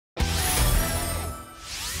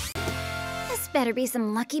better be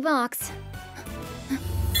some lucky box.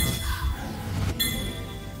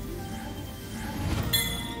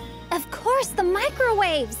 Of course, the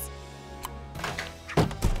microwaves!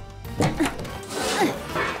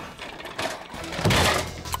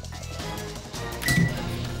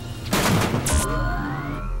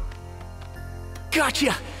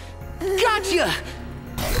 Gotcha! Gotcha!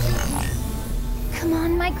 Come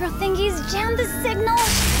on, micro thingies, jam the signal!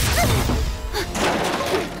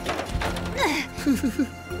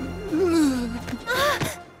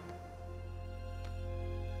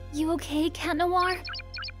 You okay, Cat Noir?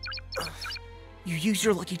 You used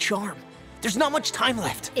your lucky charm. There's not much time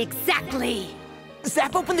left. Exactly!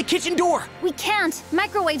 Zap open the kitchen door! We can't!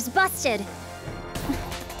 Microwave's busted!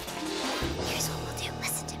 Here's what we'll do,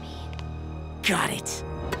 listen to me. Got it.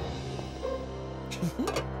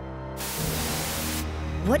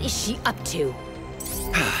 What is she up to?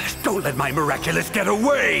 Don't let my Miraculous get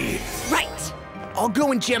away! Right! I'll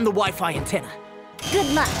go and jam the Wi-Fi antenna.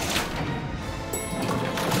 Good luck!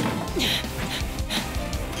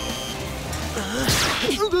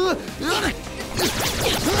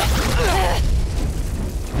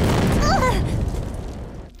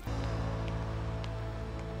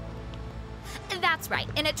 That's right,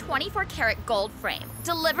 in a 24-karat gold frame.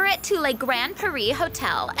 Deliver it to Le Grand Paris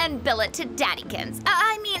Hotel and bill it to Daddykins.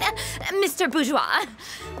 Mr. Bourgeois.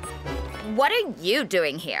 What are you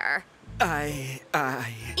doing here?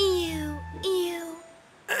 Ew.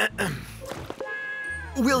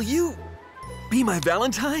 Will you be my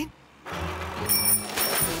Valentine?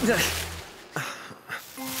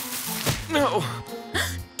 No.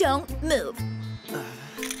 Don't move.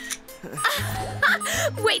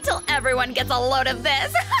 Wait till everyone gets a load of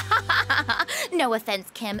this. No offense,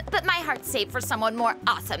 Kim, but my heart's saved for someone more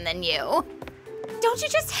awesome than you. Don't you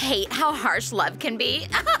just hate how harsh love can be?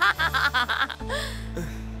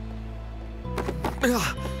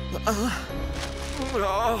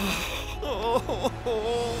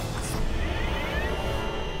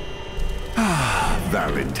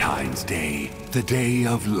 Valentine's Day, the day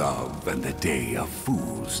of love and the day of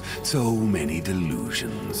fools. So many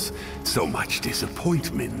delusions, so much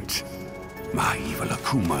disappointment. My evil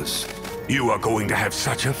Akumas, you are going to have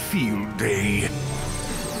such a field day.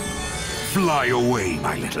 Fly away,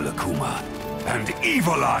 my little Akuma, and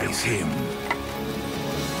evilize him.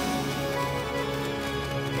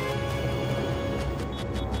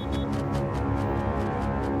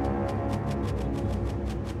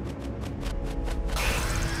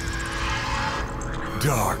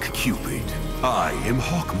 Dark Cupid, I am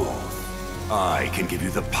Hawk Moth. I can give you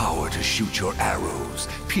the power to shoot your arrows,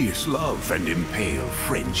 pierce love, and impale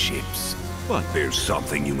friendships. But there's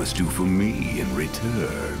something you must do for me in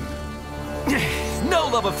return. No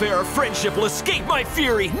love affair or friendship will escape my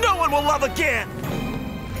fury! No one will love again!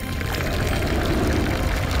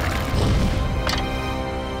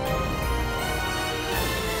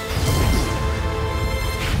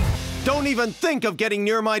 Don't even think of getting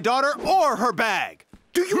near my daughter or her bag!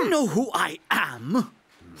 Do you know who I am?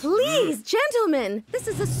 Please, gentlemen, this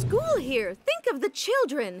is a school here. Think of the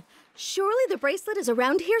children. Surely the bracelet is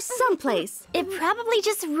around here someplace. It probably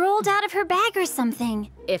just rolled out of her bag or something.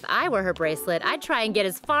 If I were her bracelet, I'd try and get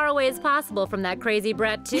as far away as possible from that crazy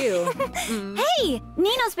brat, too. Hey!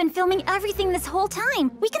 Nino's been filming everything this whole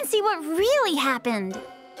time. We can see what really happened.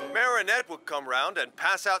 Marinette will come round and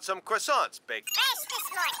pass out some croissants baked.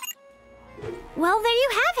 Well, there you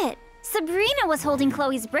have it. Sabrina was holding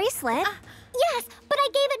Chloe's bracelet. Yes, but I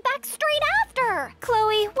gave it back straight after.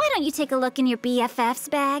 Chloe, why don't you take a look in your BFF's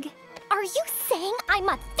bag? Are you saying I'm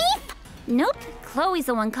a thief? Nope. Chloe's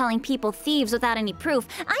the one calling people thieves without any proof.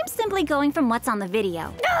 I'm simply going from what's on the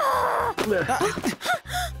video.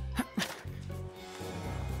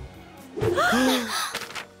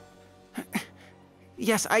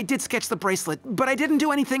 Yes, I did sketch the bracelet, but I didn't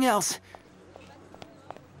do anything else.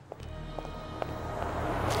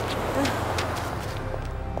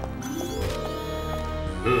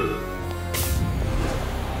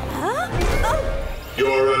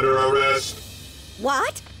 You're under arrest.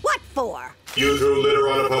 What? What for? You threw litter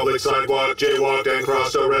on a public sidewalk, jaywalked, and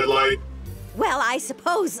crossed a red light. Well, I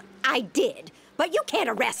suppose I did, but you can't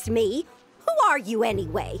arrest me. Who are you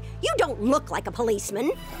anyway? You don't look like a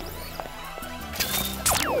policeman.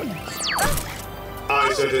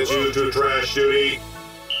 I sentence you to trash duty.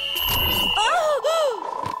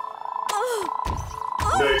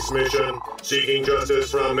 Next mission, seeking justice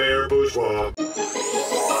from Mayor Bourgeois.